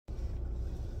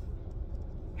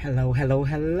Hello, hello,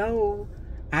 hello.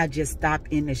 I just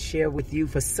stopped in to share with you.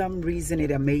 For some reason,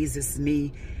 it amazes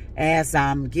me as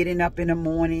I'm getting up in the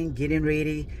morning, getting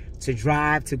ready to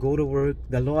drive to go to work.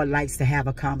 The Lord likes to have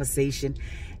a conversation.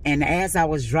 And as I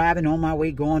was driving on my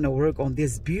way going to work on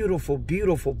this beautiful,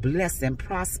 beautiful, blessed and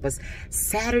prosperous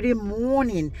Saturday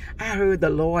morning, I heard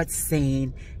the Lord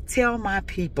saying, tell my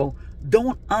people,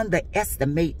 don't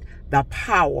underestimate the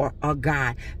power of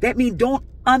God. That means don't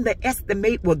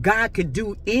underestimate what God can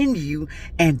do in you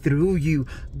and through you.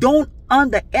 Don't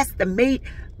underestimate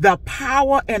the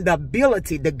power and the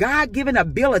ability, the God-given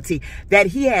ability that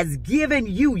He has given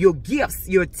you, your gifts,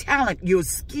 your talent, your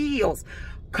skills.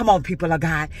 Come on, people of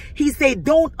God. He said,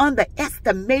 don't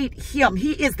underestimate Him.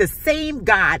 He is the same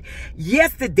God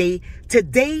yesterday,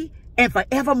 today, and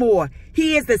forevermore.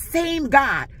 He is the same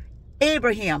God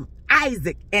Abraham,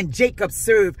 Isaac, and Jacob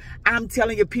served. I'm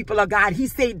telling you, people of God, He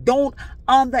said, don't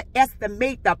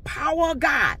underestimate the power of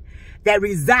God that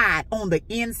reside on the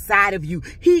inside of you.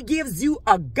 He gives you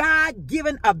a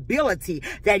God-given ability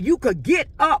that you could get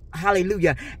up,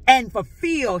 hallelujah, and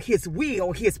fulfill His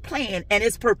will, His plan, and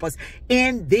His purpose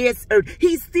in this earth.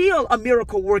 He's still a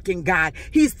miracle-working God.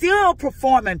 He's still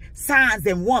performing signs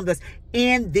and wonders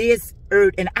in this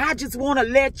earth. And I just want to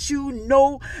let you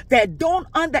know that don't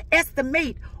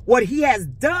underestimate what He has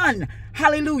done.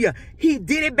 Hallelujah. He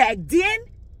did it back then,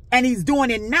 and He's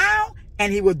doing it now,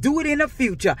 and He will do it in the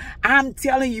future. I'm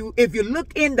telling you, if you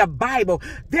look in the Bible,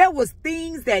 there was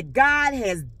things that God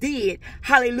has did,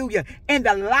 hallelujah, in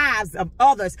the lives of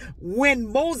others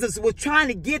when Moses was trying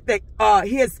to get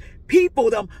his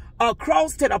people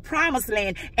across to the promised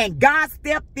land, and God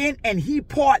stepped in and He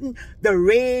parted the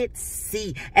Red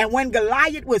Sea. And when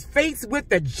Goliath was faced with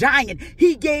the giant,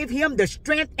 He gave him the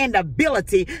strength and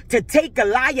ability to take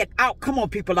Goliath out. Come on,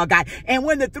 people of God. And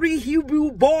when the 3 Hebrew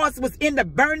boys was in the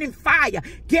burning fire,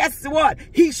 guess what?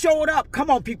 He showed up. Come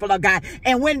on, people of God.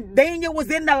 And when Daniel was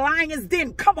in the lion's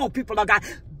den, come on, people of God.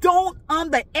 Don't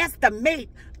underestimate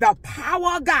the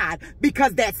power of God,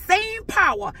 because that same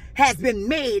power has been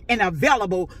made and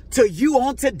available to you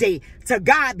on today. To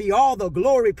God be all the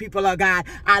glory, people of God.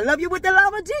 I love you with the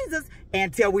love of Jesus.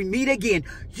 Until we meet again,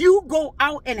 you go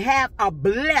out and have a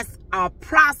blessed, a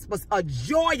prosperous, a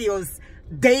joyous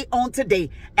day on today.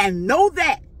 And know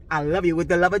that I love you with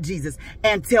the love of Jesus.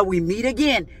 Until we meet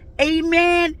again.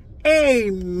 Amen.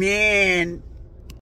 Amen.